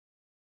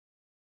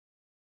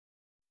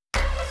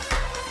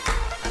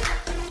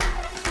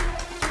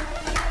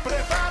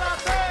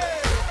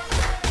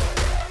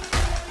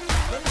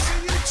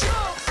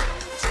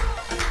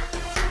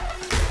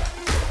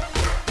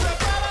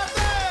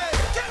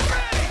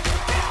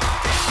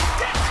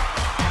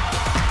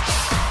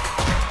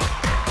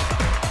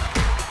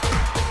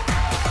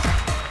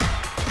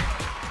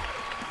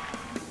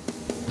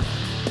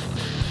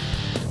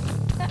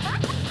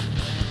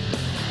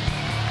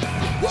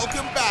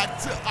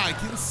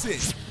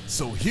walks in.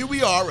 So here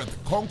we are at the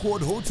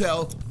Concord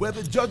Hotel, where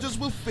the judges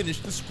will finish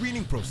the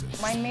screening process.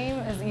 My name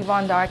is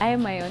Yvonne Dark. I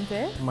am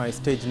Mayonde. My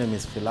stage name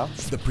is Phila.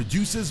 The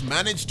producers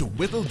managed to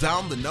whittle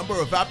down the number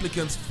of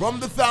applicants from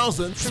the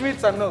thousands to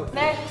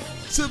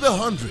the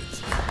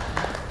hundreds.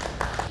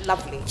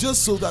 Lovely.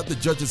 Just so that the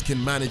judges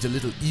can manage a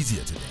little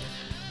easier today.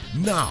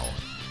 Now,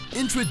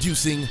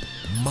 introducing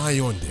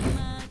Mayonde,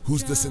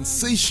 who's the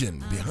sensation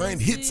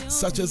behind hits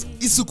such as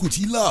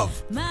Isukuti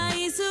Love,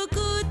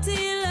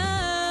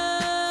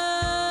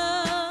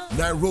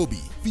 Nairobi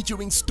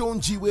featuring Stone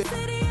Jiwe,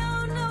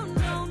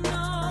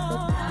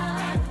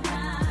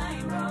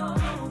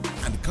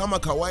 and Kama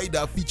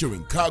Kawaida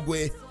featuring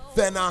Kagwe,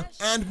 Fena,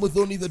 and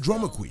Muthoni the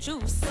Drummer Queen.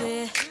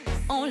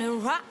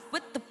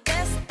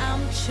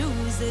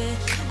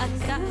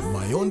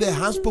 Mayonde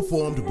has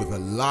performed with a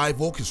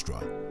live orchestra,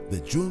 the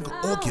Jung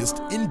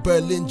Orchestra in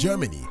Berlin,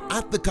 Germany,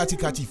 at the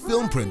Katikati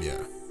film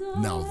premiere.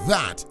 Now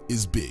that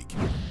is big.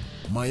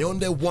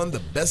 Mayonde won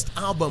the Best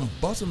Album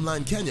Bottom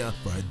Line Kenya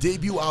for her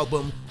debut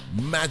album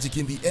Magic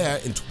in the Air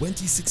in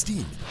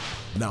 2016.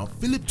 Now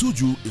Philip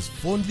Tuju is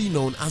fondly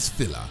known as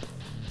Phila,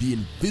 the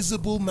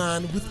invisible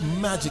man with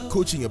magic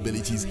coaching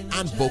abilities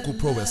and vocal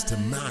prowess to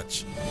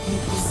match.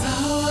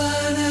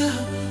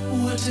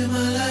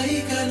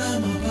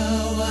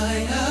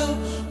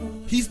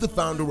 He's the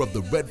founder of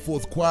the Red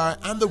Fourth Choir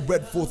and the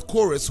Red Fourth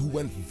Chorus, who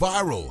went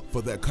viral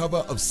for their cover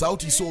of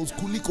Sauti Sol's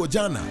Kuliko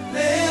Jana.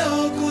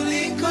 Leo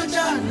kuliko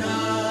jana,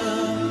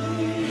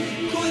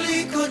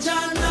 kuliko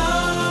jana,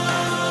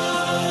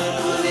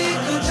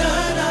 kuliko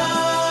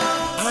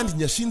jana. And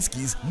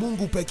Nyashinsky's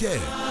Mungu Pekee.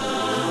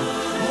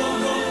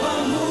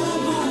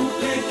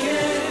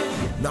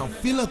 Now,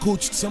 Phila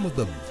coached some of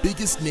the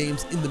biggest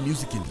names in the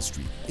music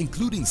industry,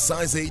 including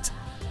Size 8,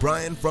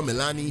 Brian from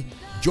Elani,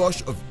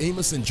 Josh of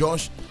Amos and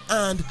Josh,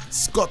 and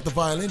Scott the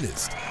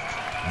violinist.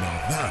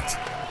 Now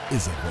that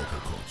is a vocal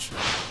coach.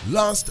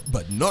 Last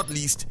but not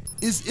least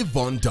is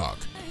Yvonne Dark,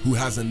 who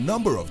has a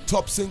number of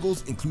top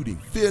singles including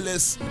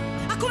Fearless,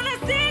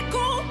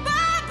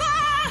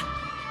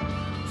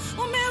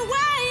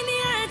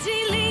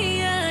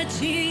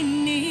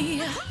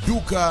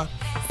 Duka,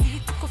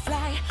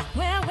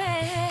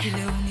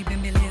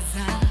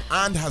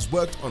 and has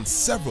worked on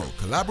several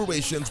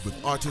collaborations with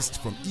artists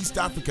from East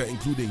Africa,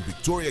 including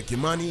Victoria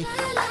Kimani,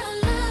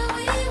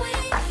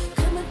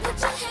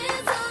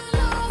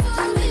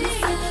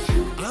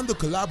 and the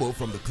collabo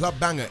from the club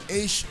banger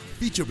Aish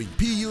featuring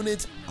P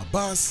Unit,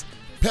 Abbas,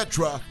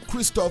 Petra,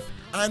 Christoph,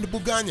 and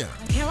Buganya.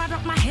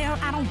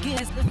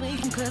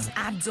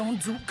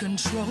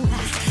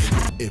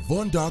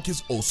 Yvonne Dark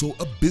is also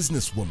a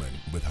businesswoman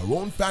with her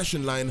own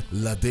fashion line,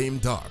 La Dame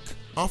Dark.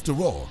 After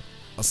all,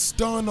 a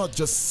star not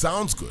just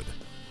sounds good,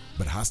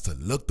 but has to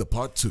look the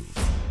part too.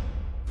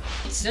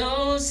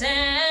 So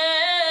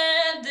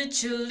sad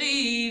that you're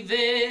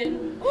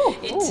leaving.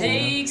 It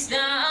takes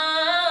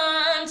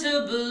time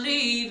to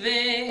believe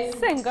it.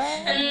 Singer.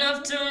 And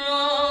after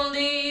all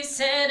this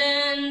said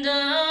and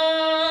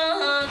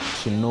done,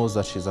 She knows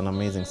that she's an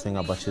amazing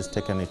singer, but she's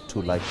taken it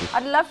too lightly.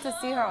 I'd love to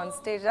see her on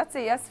stage. That's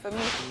a yes for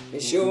me.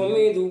 Show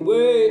me the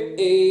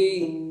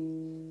way.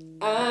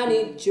 I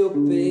need your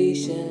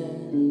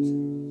patience.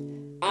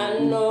 I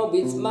know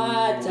it's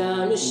my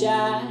time to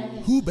shine.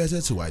 Who better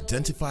to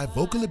identify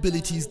vocal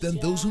abilities than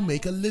those who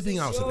make a living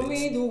out of it?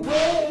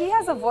 He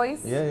has a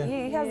voice. Yeah.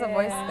 He has a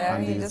voice there.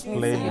 And he he's just needs to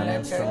playing be an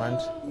nurtured.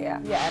 instrument.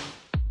 Yeah.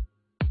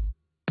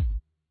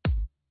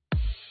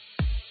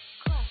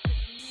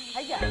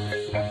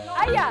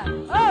 Aya!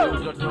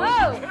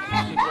 Oh!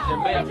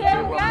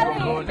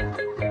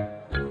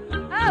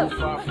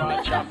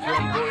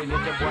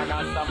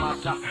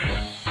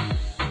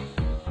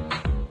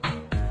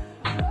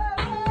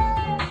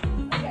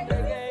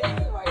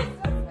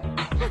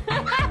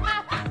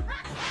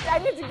 I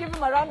need to give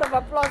him a round of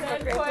applause for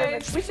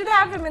creativity. We should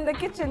have him in the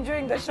kitchen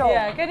during the show.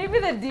 Yeah, can you be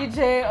the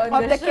DJ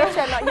on Of the show?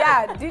 kitchen,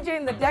 yeah,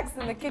 DJing the decks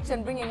in the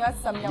kitchen, bringing us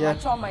some Yeah, nyama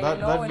choma, that-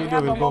 you know, that and video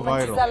have a will go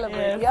moment to viral.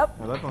 celebrate. Yes. Yep.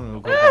 Yeah, that one will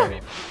go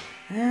viral.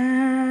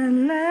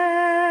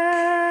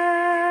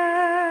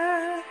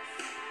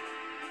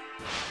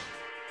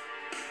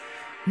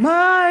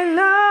 My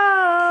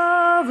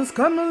love has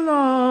come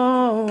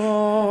along.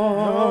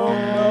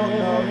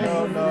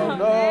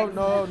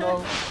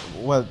 No.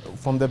 Well,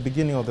 from the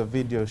beginning of the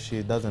video,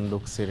 she doesn't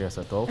look serious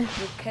at all. You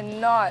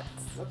cannot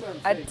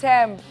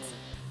attempt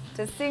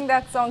to sing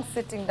that song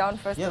sitting down,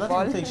 first Yeah, of that's all.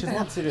 what I'm saying. She's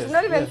not serious. She's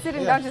not even Yeah,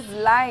 sitting yeah. down, she's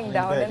lying In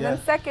down. bed, And then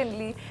yeah.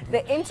 secondly,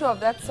 the intro of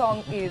that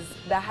song is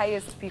the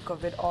highest peak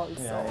of it all.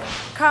 So Yeah.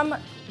 come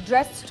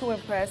dressed to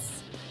impress.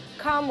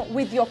 Come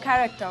with your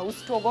character.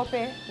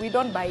 Usitogope. We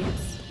don't buy it.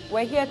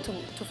 We're here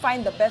to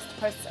find the best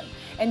person.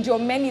 And you're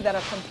many that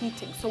are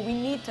competing. So we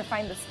need to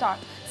find the star.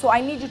 So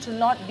I need you to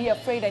not be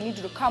afraid. I need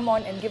you to come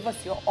on and give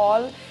us your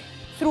all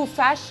through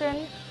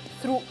fashion,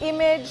 through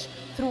image,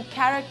 through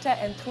character,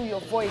 and through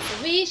your voice.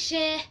 We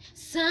share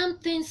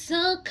something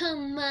so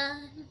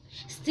common,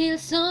 still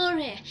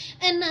sorry,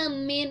 and I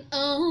mean,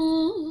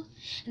 oh,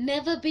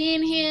 never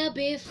been here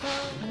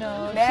before.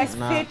 No, Next she's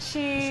Nah,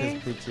 pitchy.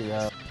 She's pretty,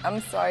 I'm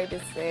sorry to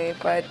say,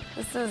 but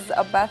this is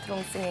a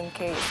bathroom singing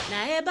case.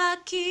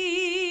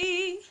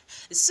 Naebaki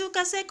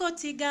suka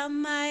sekotiga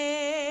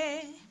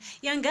mae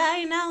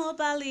yangai na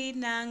obali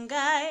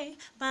nangai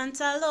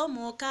pantalo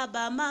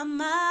mokaba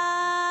mama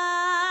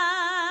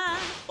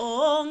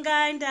oh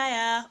ngai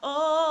ndaya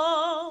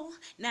oh.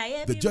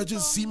 The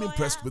judges seem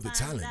impressed with the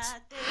talent.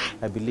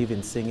 I believe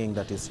in singing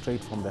that is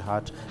straight from the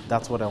heart.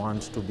 That's what I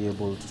want to be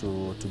able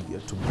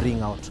to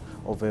bring out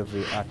of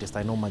every artist.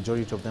 I know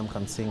majority of them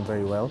can sing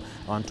very well.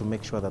 I want to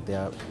make sure that they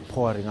are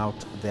pouring out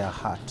their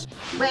heart.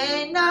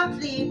 When I'm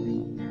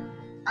sleeping,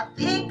 I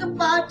think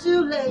about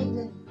you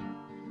later.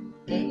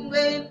 And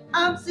when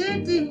I'm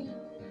sitting,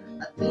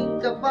 I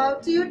think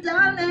about you,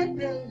 darling,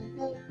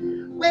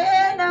 baby.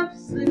 When I'm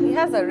sleeping, He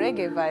has a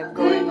reggae vibe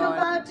going on.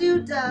 about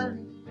you,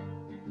 darling.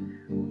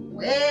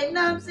 When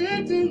I'm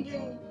sitting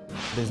here.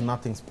 There's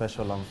nothing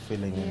special I'm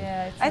feeling in.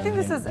 Yeah, I think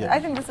this is. Yeah. I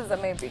think this is a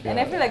maybe. and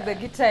I feel like the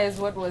guitar is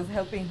what was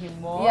helping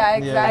him more. Yeah,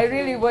 exactly. I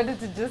really wanted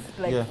to just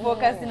like Yeah.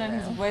 focus in on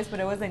his voice,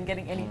 but I wasn't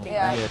getting anything.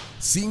 Yeah. Yeah.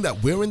 Seeing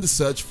that we're in the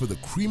search for the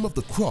cream of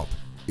the crop,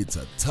 it's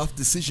a tough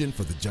decision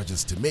for the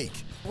judges to make.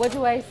 What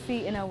do I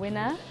see in a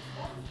winner?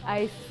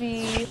 I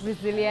see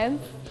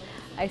resilience.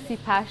 I see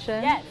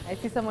passion. Yes. I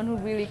see someone who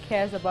really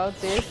cares about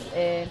this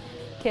and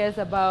cares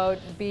about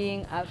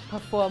being a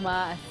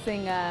performer, a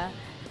singer,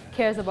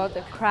 cares about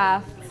the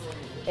craft,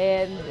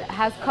 and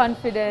has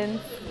confidence,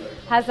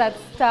 has that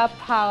star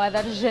power,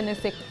 that je ne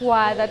sais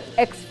quoi, that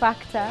X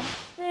factor.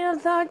 I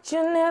thought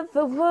you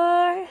never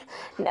were,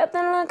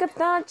 nothing like I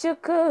thought you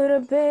could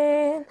have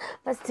been,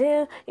 but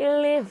still you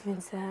live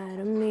inside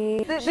of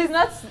me. She's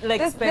not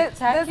like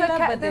spectacular,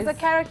 but there's a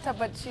character,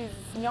 but she's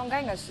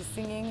Nyonganga. She's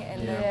singing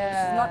and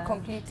she's not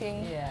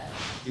completing. Yeah.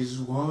 This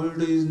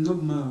world is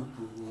not my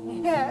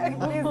Yeah,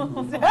 please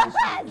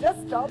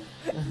just stop.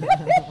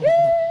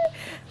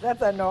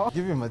 That's a no.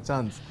 Give him a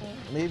chance.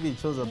 Maybe he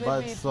chose a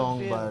bad it's a song,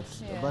 bit,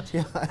 but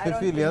yeah, I don't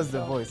feel he has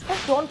think the voice.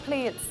 Don't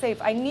play it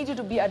safe. I need you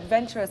to be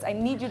adventurous. I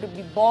need you to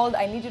be bold.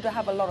 I need you to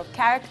have a lot of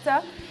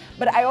character.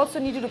 But I also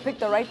need you to pick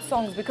the right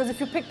songs, because if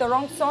you pick the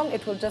wrong song,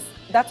 it will just,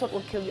 that's what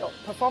will kill your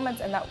performance,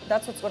 and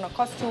that's what's going to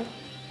cost you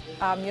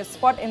your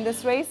spot in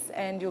this race,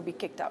 and you'll be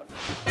kicked out.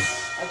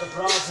 I got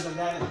bras in the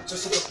night,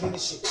 just to clean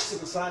shit,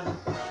 super fun.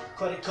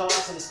 Credit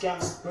cards and the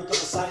scams, break up the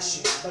side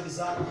shit, like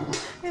design.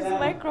 His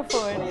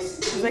microphone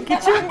is like I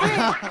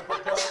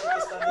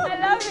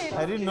love it.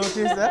 I didn't notice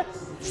that.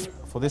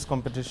 For this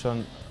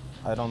competition,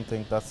 I don't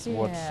think that's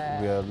what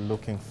we are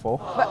looking for.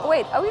 But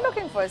wait, are we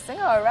looking for a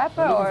singer or a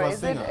rapper, or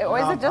is it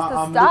just a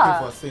I'm star?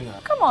 looking for a singer.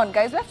 Come on,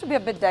 guys, we have to be a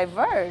bit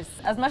diverse.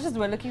 As much as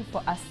we're looking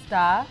for a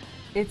star,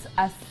 it's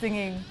a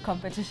singing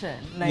competition.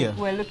 Like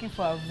we're looking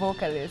for a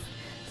vocalist.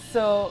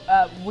 So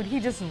would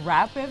he just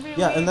rap every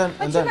Yeah, week? and then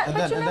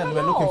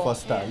we're looking for a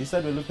star. Yeah. You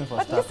said we're looking for a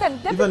But star. listen,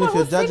 there are Even if people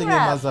you're who judging sing him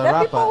rap. as a There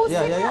are people rapper, who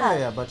sing rap.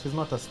 yeah, but he's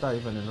not a star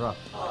even in rap.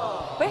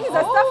 But he's a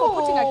star for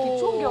putting a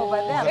kichungi over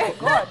there. My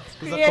God.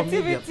 He's a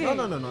comedian. Creativity. No,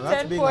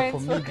 that's 10 being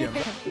points. a comedian.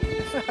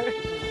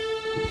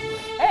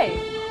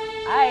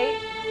 Hey,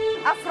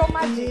 Afro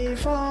Magic.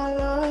 If our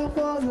love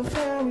was a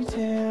fairy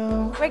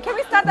tale, Wait, can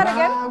we start that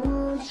again? I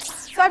would.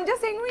 So I'm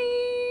just saying,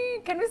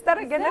 can we start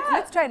again?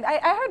 Let's try it. I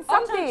heard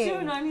something.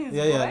 auto-tune on his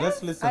Yeah, voice?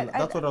 let's listen.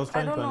 That's what I was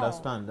trying to don't know.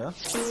 understand.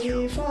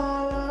 If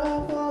our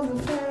love was a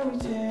fairy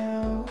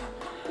tale,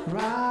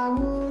 I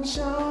would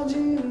charge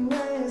you to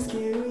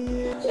rescue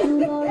you.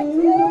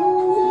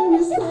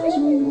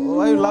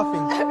 Why are you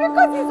laughing?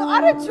 Because he's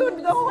auto-tuned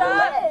the whole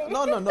way.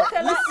 No.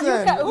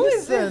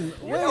 Listen.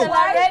 You know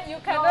what? You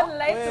cannot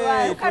lie to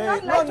us. You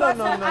cannot lie to us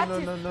as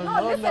artists.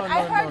 No, listen, I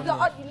heard the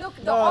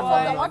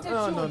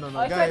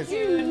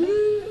auto-tune.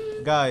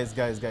 Guys,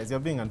 you're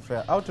being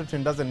unfair.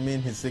 Auto-tune doesn't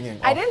mean he's singing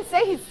off. I didn't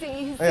say he's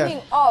singing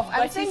off.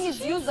 I'm saying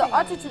he's used the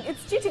auto-tune.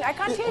 It's cheating. I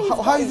can't hear his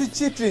voice. How is it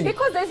cheating?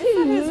 Because there's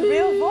His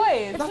real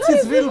voice. That's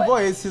his real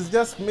voice. He's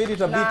just made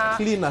it a bit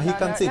cleaner. He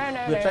can sing.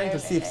 no, We're trying to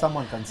see if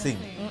someone can sing.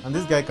 And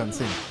this guy can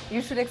sing.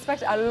 You should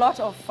expect a lot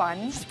of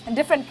fun and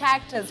different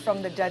characters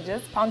from the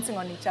judges pouncing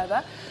on each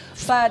other.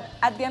 But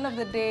at the end of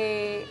the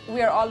day,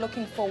 we are all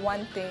looking for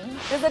one thing.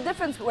 There's a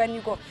difference when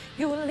you go,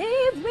 you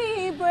leave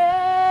me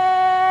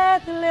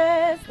breathless.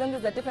 Then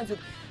there's a difference with,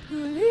 you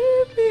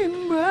leave me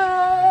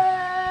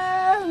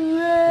breathless.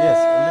 Yes,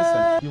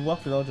 listen. You've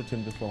worked with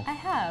auto-tune before. I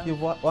have.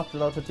 You've worked with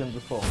auto-tune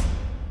before.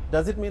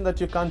 Does it mean that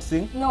you can't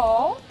sing?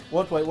 No.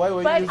 Why were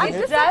you But using it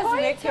it? does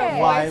make your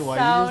Why voice were you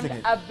sound using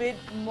it? a bit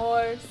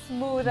more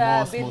smoother,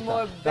 a bit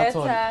more That's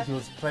all. better. He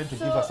was trying to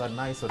So give us a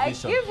nice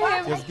audition. I give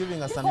him He was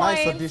giving us a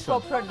nice points audition. for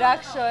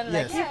production. Like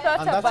Yes, he thought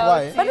and that's about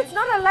why- it. But it's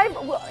not a live.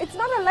 It's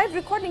not a live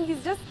recording.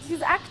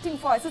 He's acting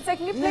for us. It's like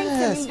me playing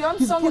Celine Dion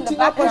he's song in the putting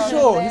up a background.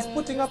 show. and He's then-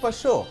 putting up a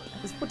show.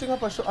 He's putting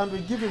up a show, and we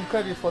give him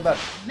credit for that.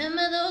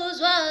 Remember those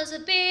walls are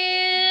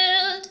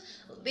built,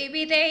 oh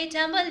baby, they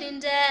tumbling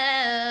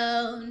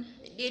down.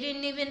 They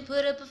didn't even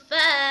put up a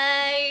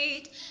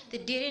fight. They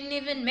didn't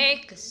even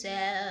make a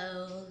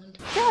sound.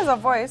 She has a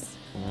voice.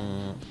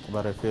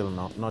 But I feel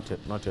no, not yet.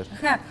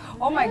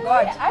 Oh my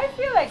God. I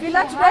feel like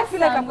I feel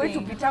like I'm going to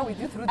something. guitar with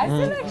you through I this.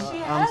 feel like she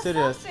I'm has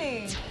serious.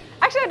 something.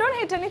 Actually, I don't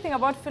hate anything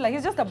about Fila.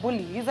 He's just a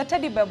bully. He's a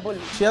teddy bear bully.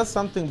 She has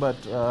something, but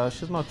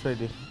she's not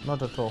ready.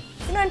 Not at all.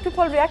 You know, when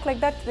people react like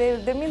that,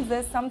 they means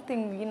there's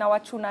something in our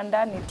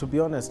chunandani. To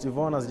be honest,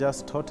 Yvonne has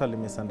just totally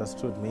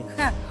misunderstood me.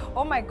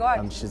 Oh my God.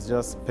 And she's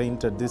just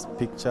painted this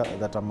picture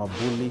that I'm a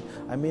bully.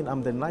 I mean,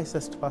 I'm the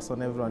nicest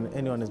person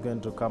anyone is going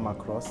to come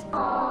across.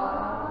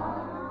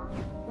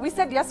 We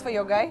said yes for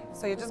your guy,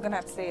 so you're just gonna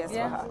have to say yes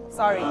for her.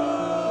 Sorry.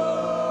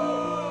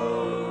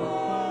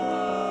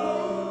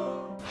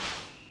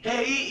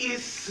 Hey,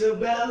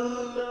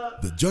 Isabella.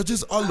 The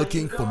judges are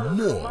looking for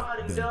more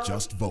than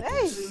just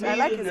vocals. Hey, I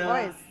like his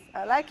voice.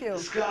 I like you. The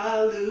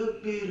sky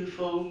look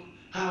beautiful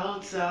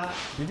outside.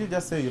 Did you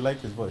just say you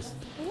like his voice?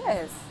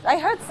 Yes, I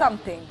heard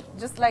something,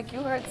 just like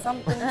you heard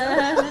something.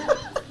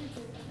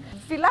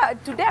 Fila,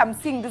 today I'm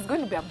seeing there's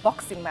going to be a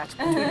boxing match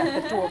between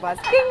the two of us.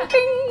 Ding,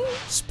 ding.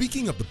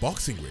 Speaking of the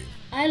boxing ring,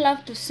 I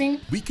love to sing.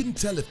 we can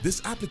tell if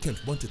this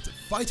applicant wanted to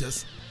fight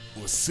us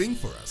or sing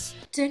for us.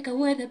 Take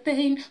away the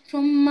pain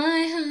from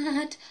my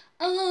heart.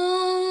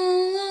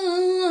 Oh.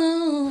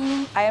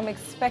 I am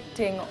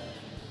expecting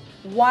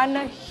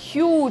one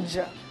huge,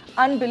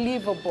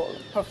 unbelievable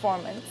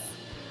performance.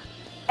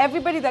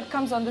 Everybody that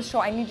comes on the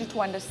show, I need you to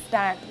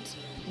understand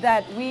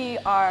that we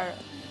are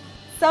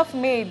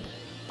self-made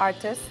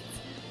artists.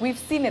 We've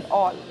seen it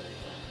all,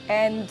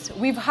 and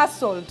we've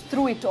hustled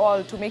through it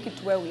all to make it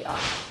to where we are.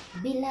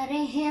 Bila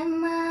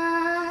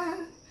rehema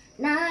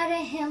na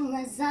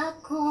rehema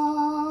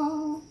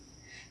zako,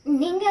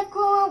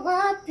 ningekuwa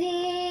wapi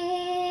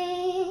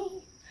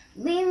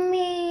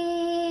mimi?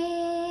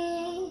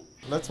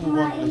 Let's move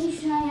on,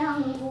 please.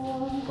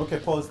 Okay,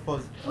 pause.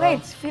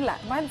 Wait, Fila,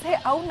 man say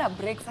auna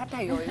breaks hata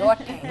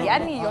yoyote.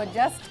 Yani you're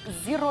just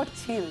zero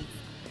chills.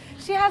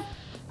 She has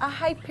a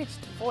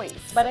high-pitched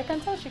voice. But I can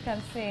tell she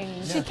can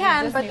sing. She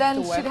can, but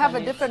then she'd have a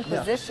different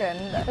position.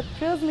 What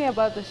thrills me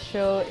about the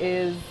show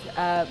is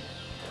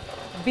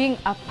being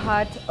a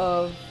part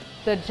of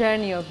the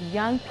journey of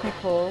young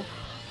people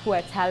who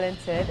are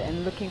talented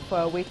and looking for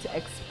a way to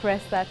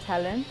express that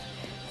talent.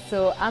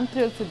 So I'm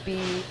thrilled to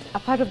be a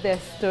part of their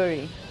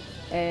story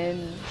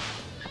and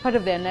a part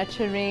of their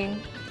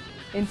nurturing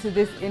into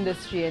this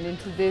industry and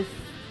into this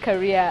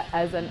career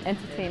as an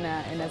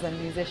entertainer and as a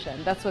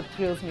musician. That's what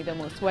thrills me the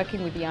most,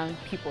 working with young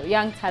people,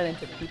 young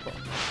talented people.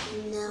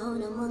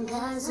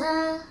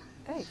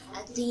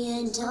 At the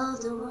end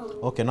of the road.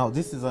 Okay, now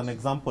this is an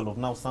example of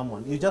now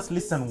someone. You just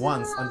listen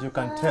once and you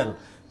can tell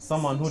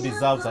someone who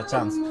deserves a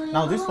chance.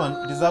 Now this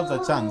one deserves a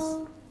chance.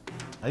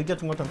 Are you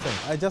getting what I'm saying?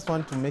 I just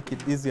want to make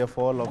it easier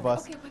for all of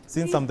us,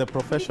 since I'm the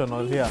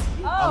professional here.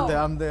 Oh.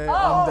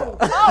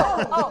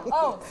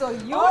 So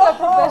you're the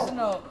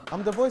professional.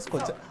 I'm the voice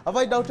coach. Have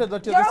I doubted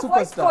that you're You're the a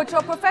voice superstar? coach,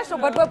 you're professional,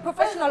 but we're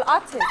professional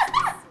artists.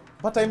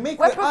 But I make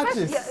We're the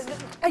artists.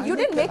 You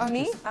didn't the make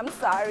me. artists. I'm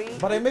sorry.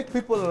 But I make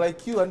people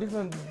like you and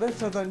even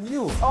better than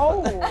you.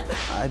 Oh.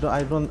 I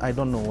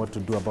don't know what to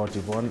do about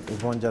Yvonne.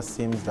 Yvonne just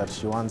seems that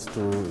she wants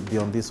to be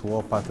on this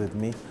warpath with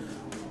me.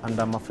 And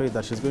I'm afraid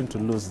that she's going to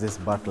lose this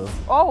battle.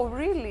 Oh,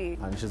 really?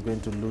 And she's going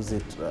to lose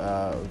it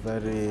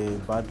very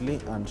badly.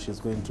 And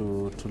she's going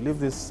to leave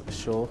this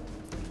show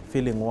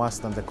feeling worse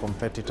than the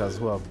competitors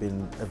who have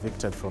been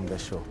evicted from the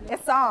show.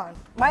 It's on.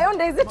 My own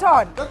day, is it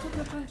on?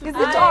 Is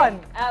it on?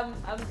 I'm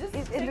just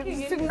taking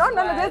in No,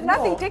 there's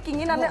nothing taking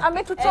in. Let's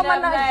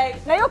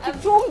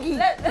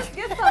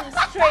get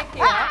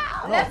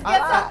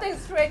something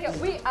straight here.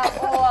 We are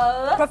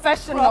all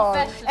professional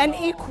and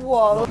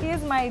equal. He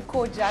is my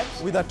co-judge.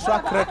 With a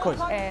track record.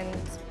 And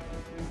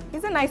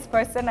he's a nice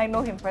person. I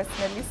know him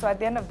personally. So at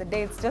the end of the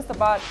day, it's just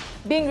about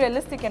being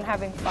realistic and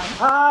having fun.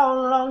 How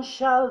long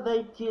shall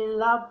they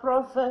kill our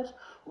prophet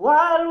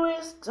while we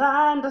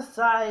stand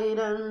aside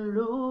and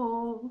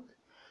look?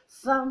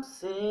 Some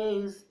say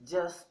it's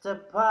just a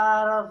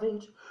part of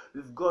it.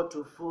 We've got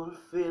to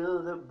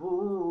fulfill the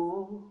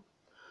book.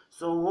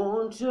 So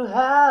won't you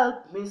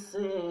help me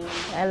sing?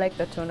 I like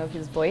the tone of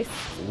his voice.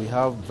 We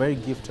have very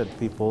gifted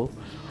people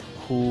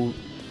who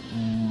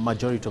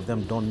majority of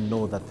them don't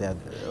know that they're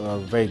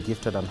very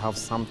gifted and have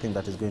something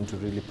that is going to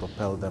really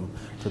propel them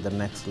to the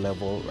next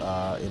level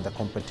in the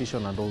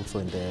competition and also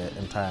in the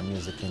entire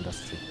music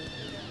industry.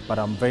 But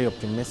I'm very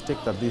optimistic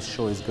that this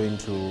show is going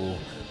to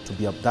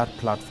be that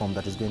platform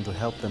that is going to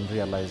help them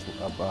realize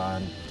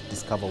and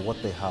discover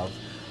what they have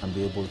and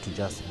be able to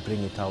just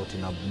bring it out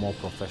in a more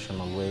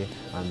professional way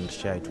and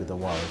share it with the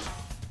world.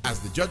 As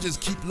the judges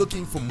keep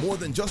looking for more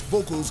than just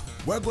vocals,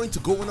 we're going to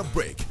go on a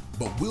break,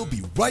 but we'll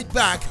be right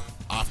back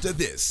after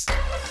this.